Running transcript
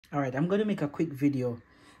All right, I'm going to make a quick video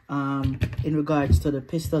in regards to the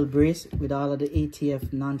pistol brace with all of the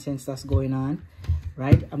ATF nonsense that's going on,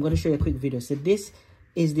 right? I'm going to show you a quick video. So this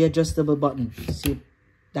is the adjustable button. See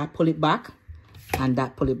that, pull it back and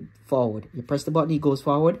that pull it forward. You press the button, it goes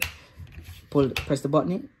forward. Press the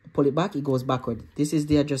button, pull it back, it goes backward. This is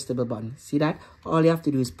the adjustable button. See that? All you have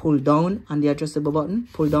to do is pull down on the adjustable button,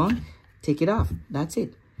 pull down, take it off. That's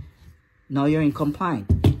it. Now you're in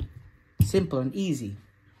compliance. Simple and easy.